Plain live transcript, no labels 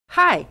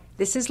Hi,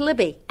 this is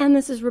Libby. And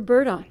this is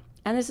Roberta.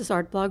 And this is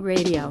ArtBlog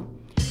Radio.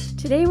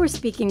 Today we're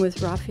speaking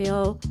with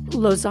Rafael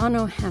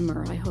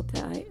Lozano-Hemmer. I hope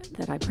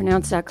that I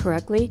pronounced that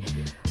correctly.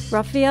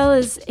 Rafael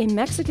is a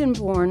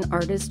Mexican-born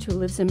artist who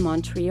lives in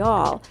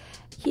Montreal.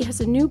 He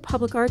has a new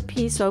public art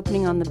piece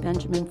opening on the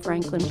Benjamin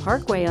Franklin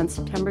Parkway on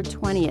September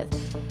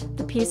 20th.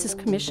 The piece is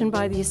commissioned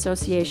by the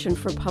Association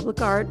for Public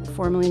Art,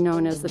 formerly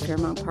known as the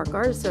Fairmount Park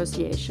Art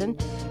Association,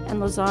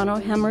 and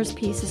Lozano-Hemmer's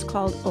piece is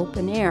called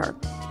Open Air.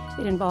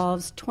 It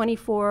involves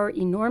 24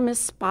 enormous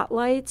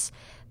spotlights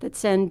that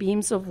send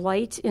beams of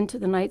light into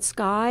the night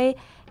sky,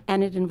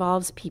 and it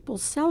involves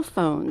people's cell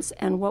phones.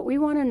 And what we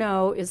want to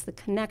know is the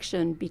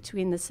connection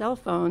between the cell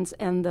phones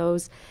and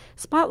those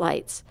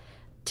spotlights.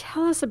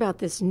 Tell us about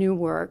this new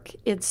work.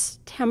 It's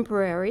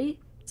temporary.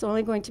 It's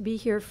only going to be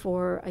here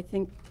for, I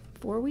think,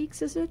 4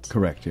 weeks, is it?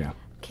 Correct, yeah.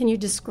 Can you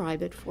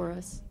describe it for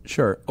us?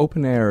 Sure.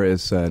 Open Air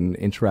is an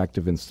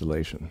interactive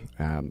installation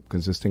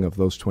consisting of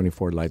those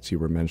 24 lights you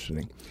were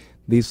mentioning.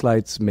 These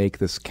lights make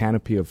this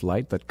canopy of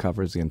light that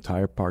covers the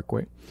entire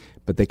parkway,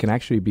 but they can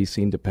actually be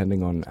seen,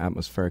 depending on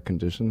atmospheric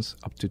conditions,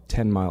 up to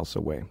 10 miles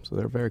away. So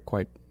they're very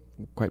quite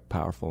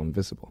powerful and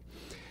visible.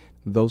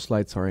 Those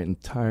lights are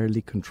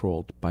entirely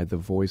controlled by the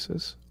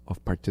voices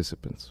of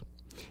participants.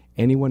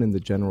 Anyone in the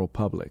general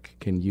public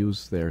can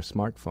use their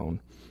smartphone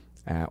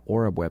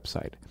or a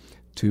website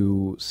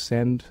to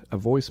send a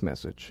voice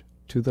message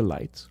to the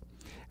lights,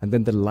 and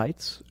then the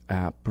lights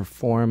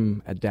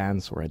perform a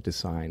dance or a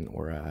design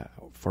or a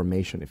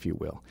formation, if you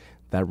will,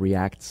 that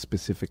reacts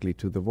specifically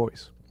to the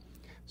voice.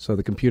 So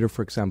the computer,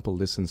 for example,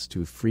 listens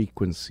to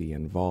frequency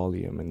and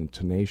volume and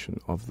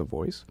intonation of the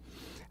voice,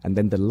 and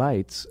then the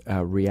lights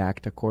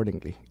react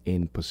accordingly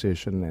in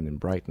position and in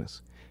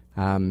brightness.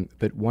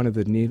 But one of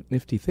the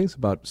nifty things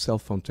about cell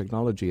phone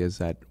technology is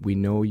that we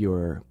know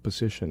your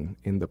position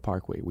in the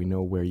parkway. We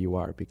know where you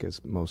are because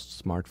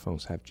most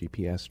smartphones have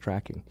GPS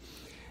tracking.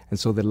 And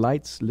so the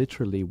lights,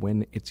 literally,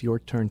 when it's your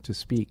turn to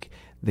speak,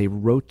 they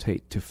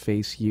rotate to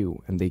face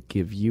you and they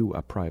give you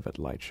a private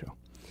light show.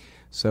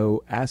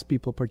 So as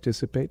people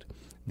participate,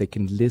 they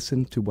can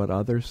listen to what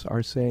others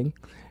are saying.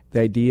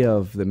 The idea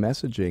of the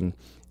messaging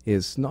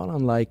is not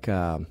unlike,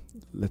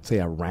 let's say,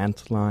 a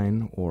rant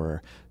line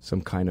or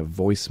some kind of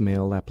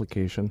voicemail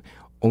application,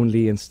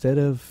 only instead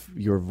of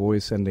your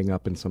voice ending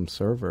up in some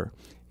server,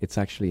 it's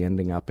actually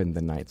ending up in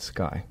the night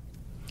sky.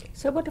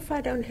 So what if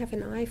I don't have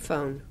an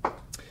iPhone?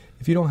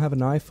 If you don't have an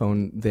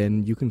iPhone,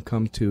 then you can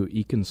come to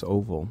Eakins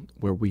Oval,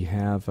 where we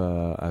have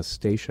a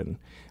station,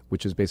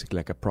 which is basically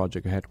like a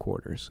project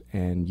headquarters,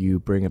 and you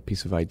bring a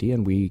piece of ID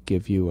and we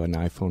give you an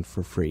iPhone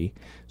for free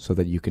so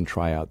that you can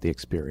try out the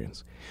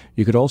experience.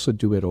 You could also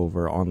do it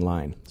over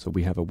online. So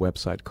we have a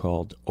website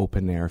called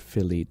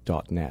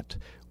openairphilly.net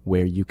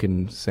where you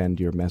can send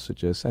your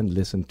messages and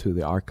listen to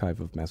the archive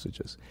of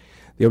messages.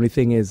 The only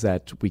thing is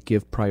that we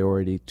give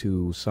priority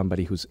to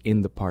somebody who's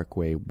in the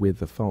parkway with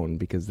the phone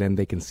because then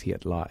they can see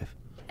it live.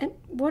 And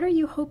what are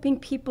you hoping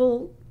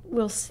people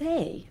will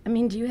say? I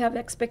mean, do you have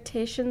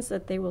expectations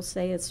that they will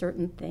say a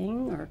certain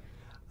thing, or?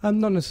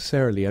 Not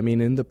necessarily. I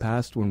mean, in the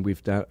past, when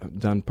we've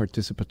done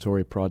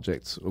participatory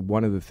projects,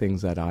 one of the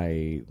things that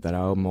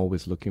I'm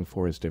always looking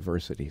for is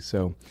diversity.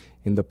 So,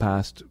 in the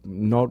past,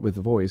 not with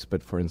voice,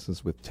 but for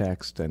instance with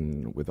text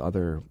and with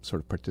other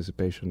sort of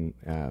participation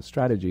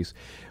strategies,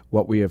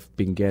 what we have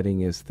been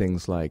getting is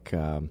things like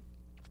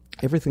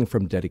everything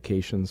from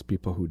dedications,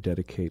 people who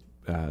dedicate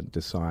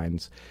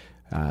designs.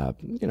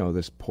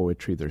 There's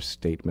poetry, there's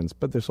statements,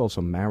 but there's also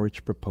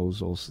marriage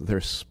proposals,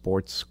 there's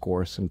sports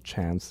scores and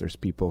chants, there's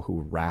people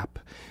who rap.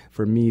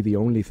 For me, the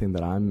only thing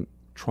that I'm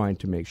trying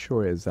to make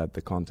sure is that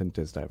the content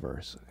is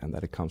diverse and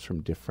that it comes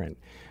from different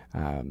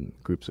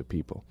groups of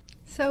people.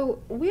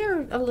 So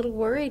we're a little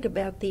worried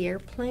about the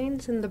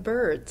airplanes and the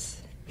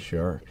birds.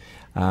 Sure.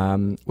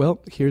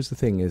 Well, here's the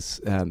thing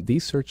is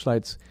these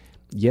searchlights,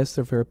 yes,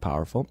 they're very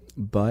powerful,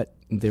 but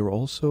they're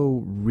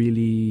also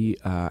really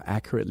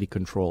accurately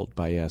controlled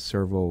by a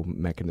servo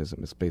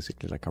mechanism. It's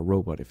basically like a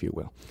robot, if you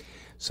will.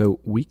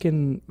 So we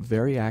can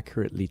very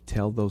accurately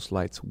tell those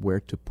lights where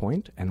to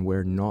point and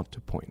where not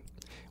to point.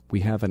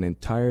 We have an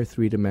entire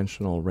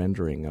three-dimensional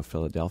rendering of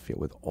Philadelphia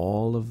with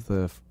all of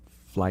the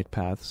flight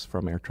paths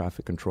from air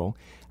traffic control,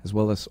 as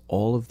well as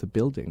all of the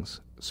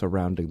buildings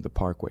surrounding the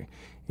parkway,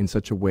 in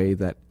such a way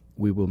that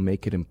we will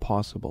make it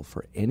impossible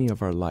for any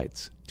of our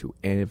lights to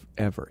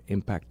ever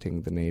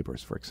impacting the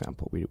neighbors, for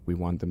example. We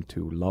want them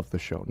to love the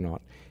show,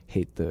 not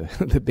hate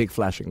the big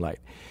flashing light.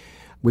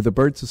 With the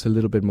birds, it's a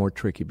little bit more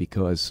tricky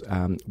because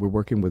we're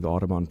working with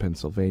Audubon,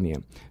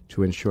 Pennsylvania,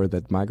 to ensure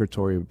that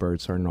migratory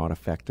birds are not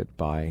affected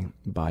by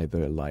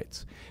the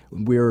lights.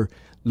 We're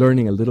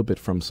learning a little bit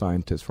from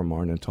scientists, from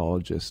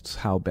ornithologists,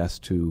 how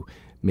best to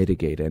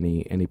mitigate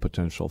any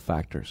potential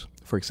factors.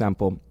 For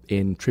example,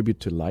 in tribute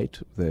to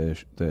light, the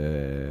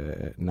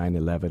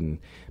 9/11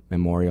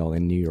 memorial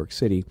in New York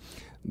City,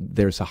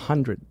 there's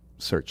 100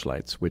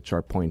 searchlights which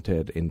are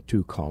pointed in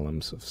two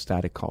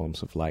static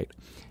columns of light.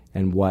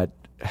 And what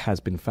has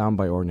been found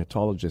by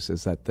ornithologists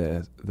is that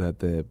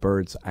the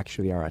birds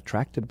actually are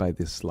attracted by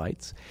these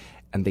lights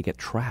and they get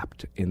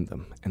trapped in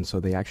them. And so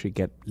they actually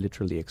get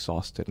literally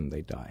exhausted and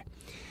they die.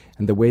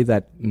 And the way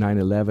that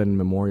 9/11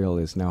 Memorial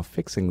is now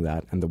fixing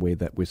that, and the way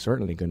that we're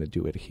certainly going to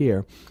do it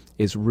here,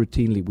 is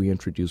routinely we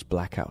introduce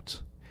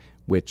blackouts,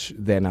 which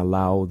then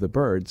allow the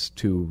birds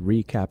to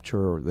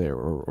recapture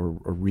or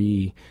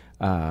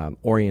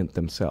orient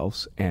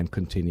themselves and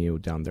continue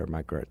down their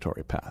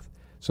migratory path.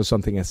 So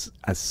something as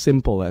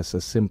simple as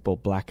a simple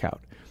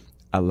blackout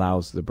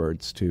allows the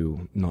birds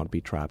to not be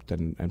trapped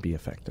and be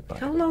affected by it.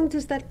 How long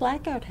does that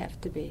blackout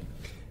have to be?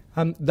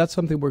 That's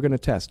something we're going to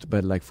test.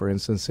 But like, for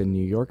instance, in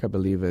New York, I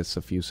believe it's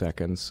a few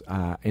seconds.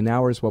 In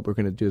ours, what we're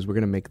going to do is we're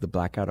going to make the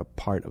blackout a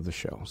part of the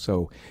show.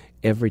 So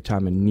every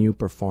time a new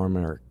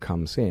performer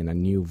comes in, a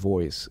new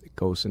voice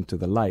goes into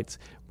the lights,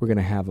 we're going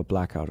to have a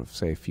blackout of,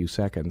 say, a few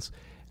seconds.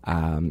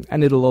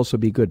 And it'll also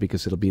be good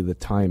because it'll be the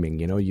timing.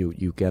 You know,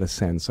 you get a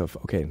sense of,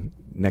 okay,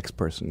 next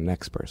person,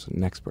 next person,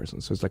 next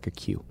person. So it's like a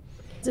cue.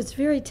 It's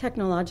very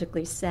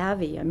technologically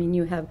savvy. I mean,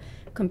 you have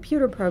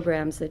computer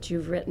programs that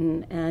you've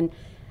written and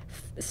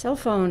cell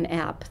phone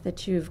app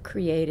that you've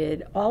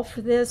created, all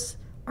for this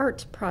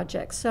art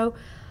project. So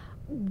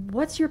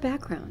what's your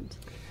background?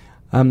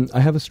 I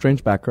have a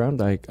strange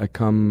background. I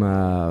come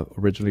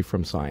originally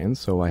from science,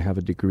 so I have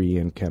a degree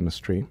in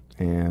chemistry,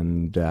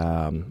 and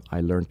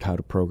I learned how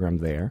to program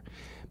there.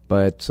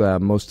 But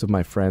most of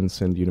my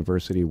friends in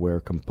university were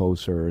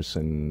composers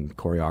and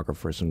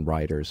choreographers and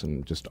writers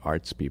and just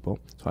arts people.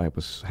 So I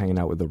was hanging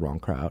out with the wrong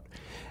crowd.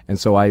 And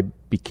so I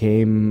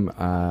became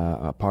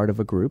a part of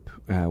a group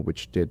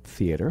which did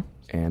theater,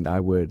 and I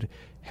would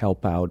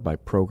help out by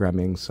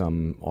programming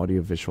some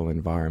audiovisual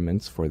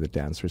environments for the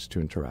dancers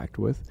to interact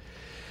with.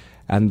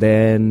 And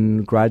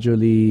then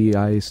gradually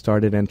I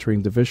started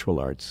entering the visual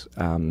arts.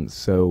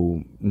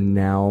 So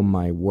now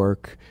my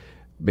work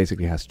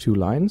basically has two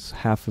lines.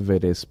 Half of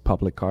it is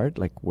public art,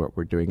 like what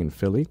we're doing in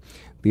Philly.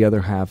 The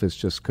other half is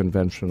just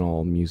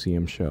conventional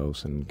museum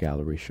shows and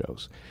gallery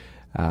shows.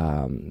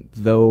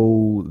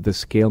 Though the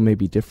scale may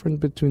be different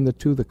between the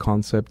two, the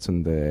concepts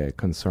and the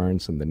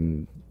concerns and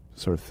the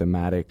sort of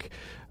thematic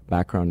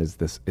background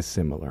is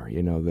similar.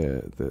 You know,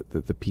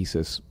 the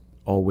pieces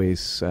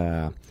always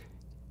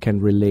can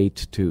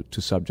relate to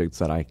subjects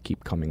that I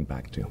keep coming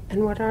back to.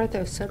 And what are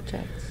those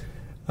subjects?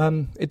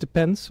 It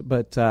depends,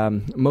 but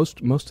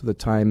most of the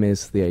time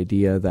is the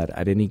idea that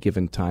at any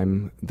given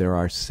time there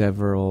are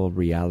several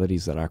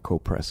realities that are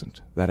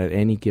co-present, that at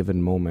any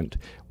given moment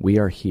we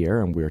are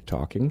here and we're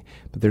talking,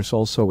 but there's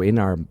also in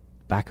our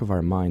back of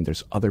our mind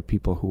there's other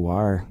people who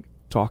are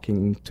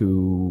talking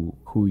to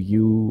who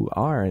you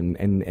are,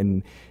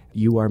 and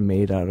you are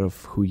made out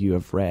of who you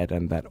have read,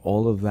 and that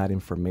all of that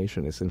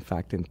information is in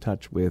fact in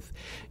touch with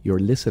your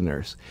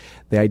listeners.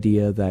 The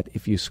idea that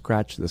if you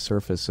scratch the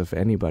surface of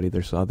anybody,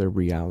 there's other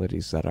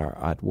realities that are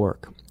at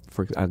work.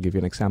 I'll give you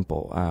an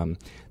example,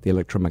 the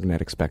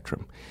electromagnetic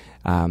spectrum.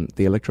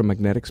 The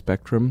electromagnetic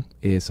spectrum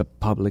is a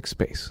public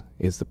space,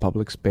 is the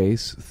public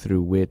space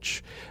through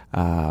which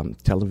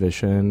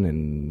television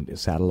and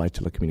satellite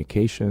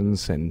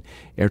telecommunications and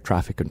air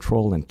traffic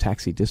control and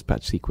taxi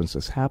dispatch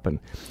sequences happen.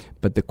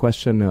 But the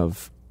question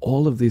of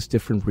all of these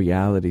different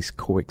realities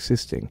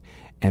coexisting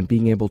and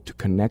being able to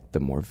connect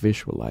them or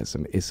visualize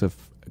them is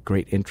of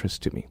great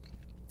interest to me.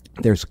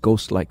 There's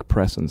ghost-like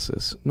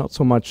presences, not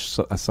so much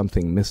as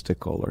something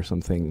mystical or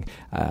something,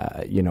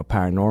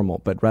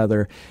 paranormal, but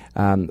rather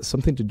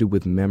something to do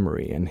with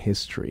memory and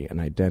history and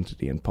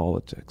identity and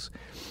politics.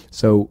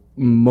 So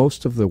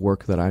most of the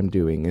work that I'm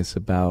doing is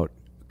about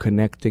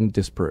connecting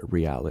disparate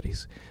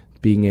realities,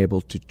 being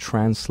able to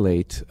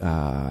translate,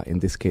 in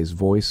this case,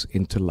 voice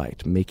into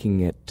light, making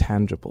it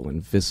tangible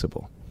and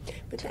visible.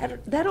 But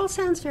that all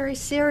sounds very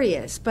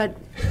serious. But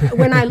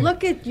when I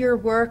look at your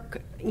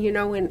work,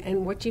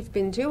 and what you've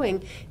been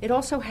doing, it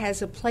also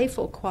has a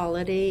playful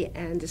quality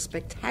and a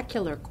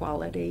spectacular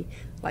quality.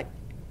 Like,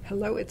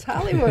 hello, it's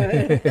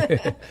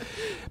Hollywood.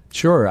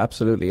 Sure,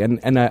 absolutely,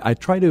 and I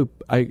try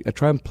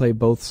and play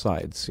both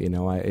sides.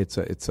 It's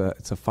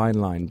a fine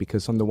line,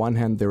 because on the one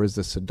hand there is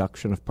the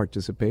seduction of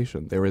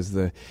participation. There is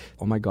the,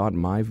 oh my God,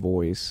 my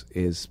voice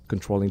is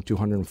controlling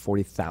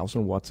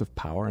 240,000 watts of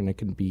power, and it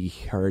can be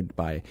heard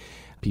by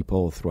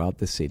people throughout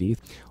the city.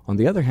 On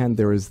the other hand,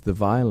 there is the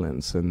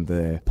violence and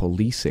the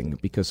policing,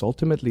 because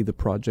ultimately the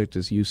project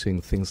is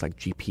using things like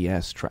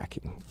GPS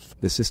tracking.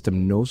 The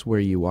system knows where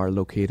you are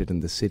located in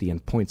the city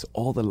and points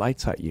all the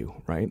lights at you,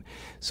 right?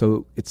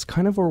 So it's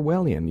kind of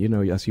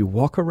Orwellian. As you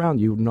walk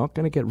around, you're not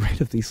going to get rid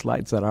of these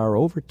lights that are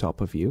over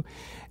top of you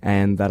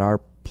and that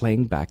are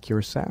playing back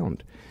your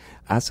sound.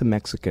 As a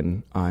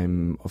Mexican,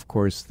 I'm, of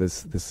course,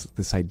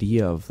 this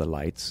idea of the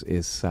lights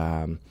is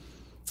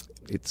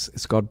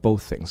it's got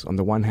both things. On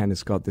the one hand,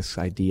 it's got this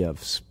idea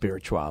of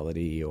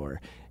spirituality,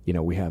 or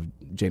we have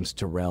James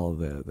Turrell,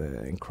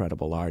 the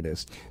incredible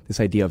artist, this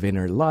idea of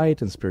inner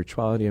light and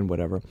spirituality and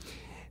whatever.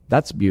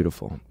 That's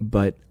beautiful,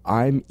 but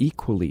I'm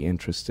equally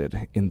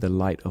interested in the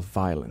light of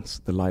violence,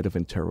 the light of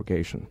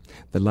interrogation,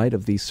 the light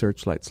of these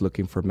searchlights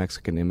looking for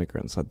Mexican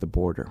immigrants at the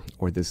border,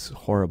 or this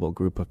horrible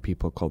group of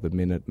people called the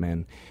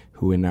Minutemen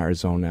who in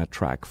Arizona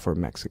track for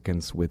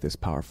Mexicans with his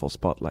powerful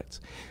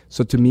spotlights.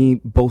 So to me,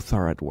 both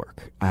are at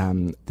work.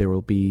 There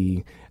will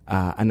be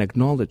an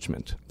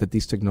acknowledgement that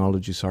these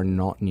technologies are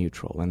not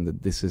neutral and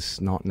that this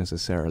is not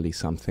necessarily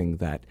something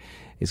that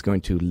is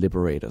going to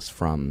liberate us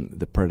from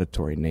the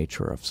predatory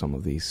nature of some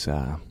of these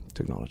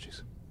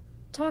technologies.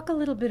 Talk a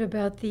little bit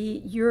about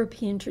the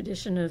European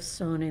tradition of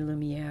son et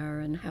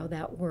lumière and how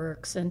that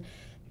works. And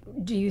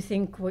do you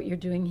think what you're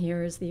doing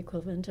here is the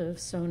equivalent of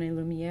son et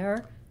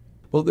lumière?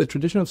 Well, the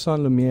tradition of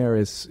son lumière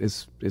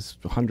is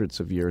hundreds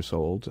of years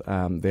old.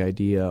 The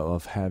idea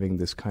of having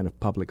this kind of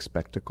public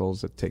spectacles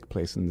that take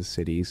place in the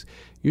cities,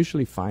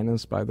 usually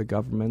financed by the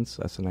governments,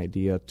 as an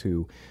idea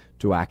to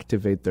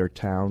activate their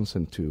towns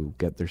and to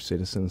get their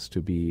citizens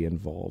to be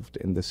involved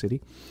in the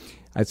city.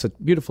 It's a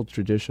beautiful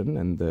tradition,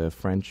 and the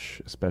French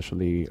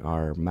especially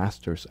are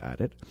masters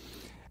at it.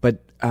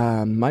 But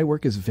my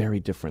work is very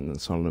different than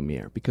Son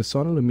Lumière, because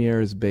Son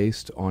Lumière is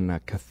based on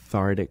a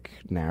cathartic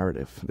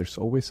narrative. There's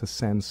always a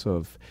sense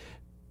of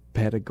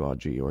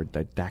pedagogy or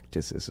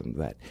didacticism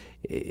that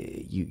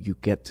you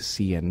get to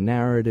see a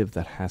narrative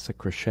that has a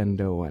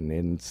crescendo and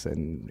ends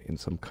in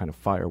some kind of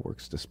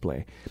fireworks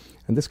display.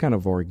 And this kind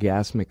of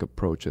orgasmic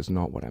approach is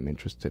not what I'm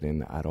interested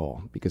in at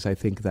all, because I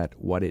think that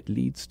what it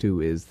leads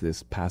to is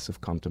this passive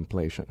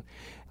contemplation.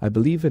 I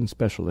believe in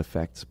special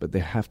effects, but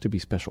there have to be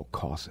special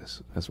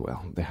causes as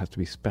well. There have to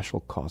be special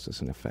causes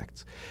and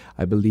effects.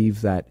 I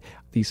believe that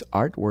these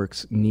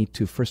artworks need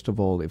to, first of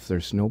all, if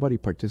there's nobody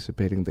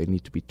participating, they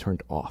need to be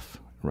turned off.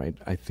 Right,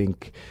 I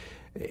think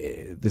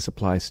this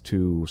applies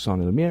to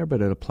Son et Lumière,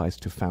 but it applies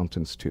to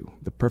fountains too.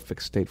 The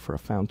perfect state for a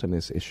fountain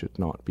is it should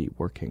not be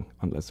working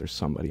unless there's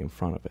somebody in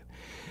front of it.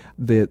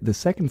 The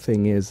second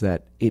thing is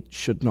that it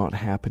should not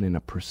happen in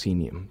a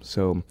proscenium.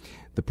 So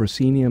the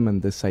proscenium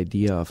and this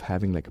idea of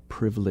having like a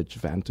privileged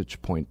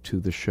vantage point to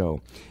the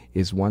show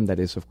is one that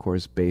is, of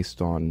course,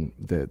 based on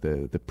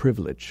the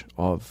privilege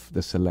of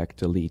the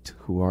select elite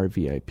who are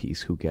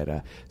VIPs, who get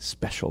a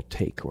special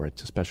take or a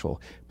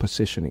special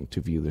positioning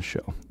to view the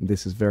show.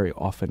 This is very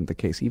often the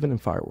case, even in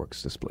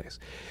fireworks displays.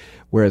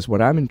 Whereas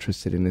what I'm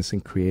interested in is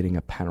in creating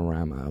a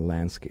panorama, a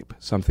landscape,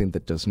 something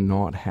that does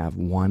not have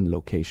one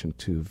location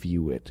to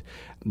view it,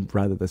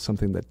 rather than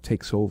something that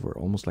takes over,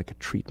 almost like a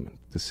treatment,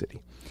 the city.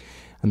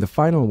 And the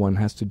final one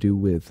has to do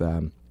with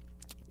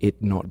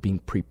it not being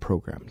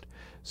pre-programmed.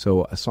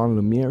 So a Son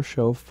Lumière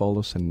show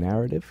follows a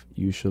narrative,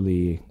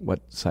 usually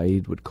what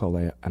Said would call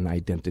an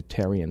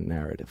identitarian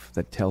narrative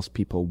that tells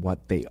people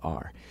what they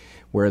are.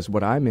 Whereas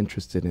what I'm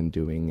interested in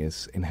doing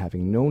is in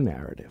having no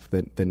narrative.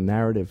 The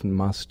narrative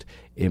must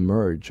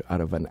emerge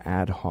out of an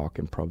ad hoc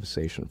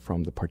improvisation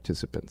from the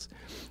participants.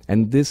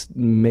 And this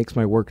makes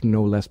my work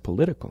no less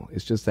political.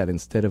 It's just that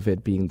instead of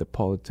it being the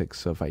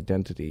politics of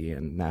identity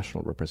and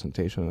national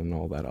representation and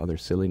all that other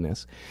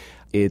silliness,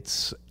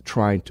 it's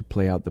trying to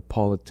play out the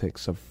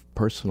politics of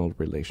personal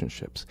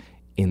relationships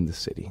in the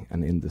city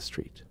and in the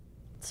street.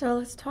 So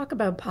let's talk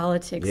about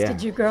politics. Yeah,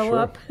 Did you grow sure.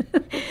 up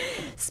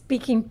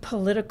speaking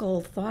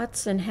political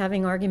thoughts and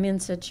having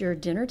arguments at your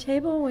dinner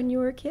table when you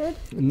were a kid?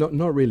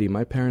 Not really.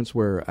 My parents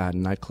were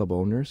nightclub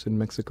owners in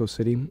Mexico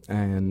City,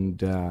 and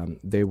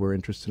they were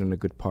interested in a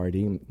good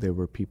party. They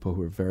were people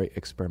who were very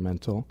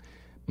experimental.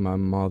 My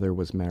mother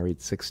was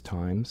married 6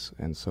 times,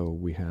 and so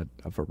we had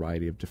a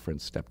variety of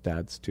different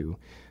stepdads to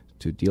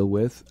deal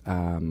with.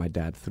 My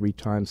dad 3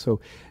 times. So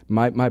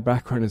my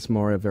background is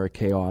more a very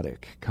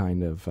chaotic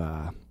kind of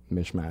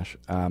mishmash.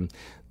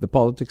 The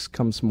politics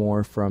comes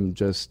more from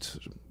just,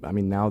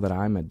 now that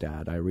I'm a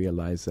dad, I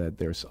realize that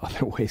there's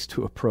other ways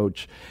to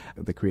approach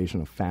the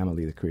creation of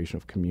family, the creation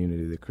of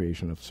community, the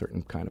creation of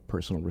certain kind of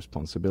personal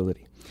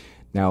responsibility.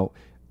 Now,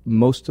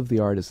 most of the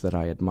artists that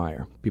I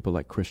admire, people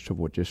like Krzysztof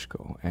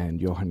Wojcicki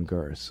and Johann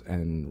Gers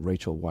and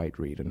Rachel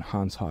Whiteread and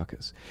Hans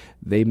Hackes,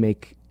 they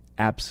make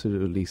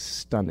absolutely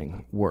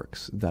stunning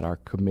works that are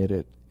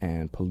committed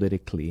and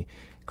politically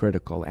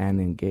critical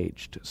and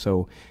engaged.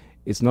 So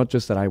it's not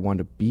just that I want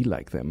to be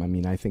like them.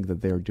 I think that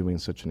they're doing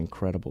such an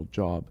incredible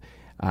job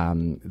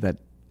that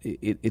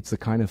it's the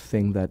kind of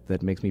thing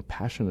that makes me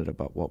passionate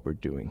about what we're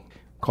doing.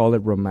 Call it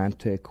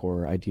romantic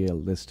or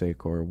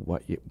idealistic or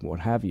what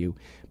have you,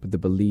 but the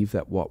belief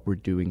that what we're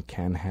doing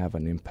can have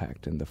an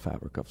impact in the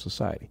fabric of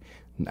society.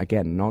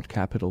 Again, not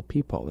capital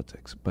P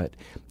politics, but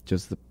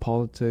just the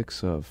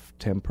politics of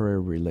temporary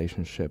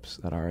relationships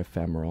that are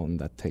ephemeral and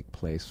that take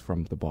place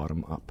from the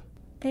bottom up.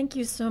 Thank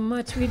you so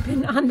much. We've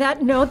been on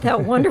that note,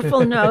 that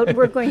wonderful note.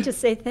 We're going to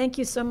say thank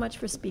you so much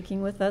for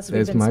speaking with us.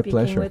 We've It's been my speaking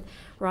pleasure. with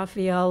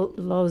Rafael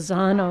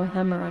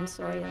Lozano-Hemmer. I'm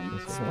sorry, I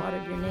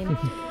slaughtered your name.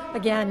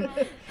 Again,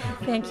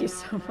 thank you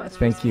so much.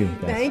 Thank you.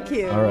 Thank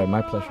you. All right,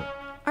 my pleasure.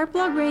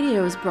 ArtBlog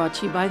Radio is brought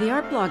to you by the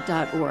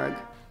ArtBlog.org.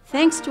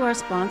 Thanks to our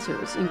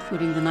sponsors,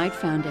 including the Knight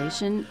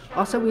Foundation.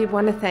 Also, we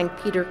want to thank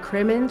Peter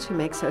Crimmins, who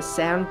makes us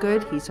sound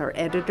good. He's our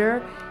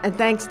editor. And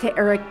thanks to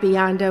Eric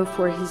Biondo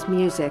for his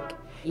music.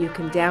 You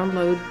can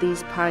download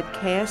these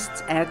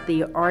podcasts at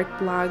the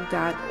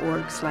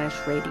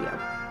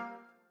artblog.org/radio.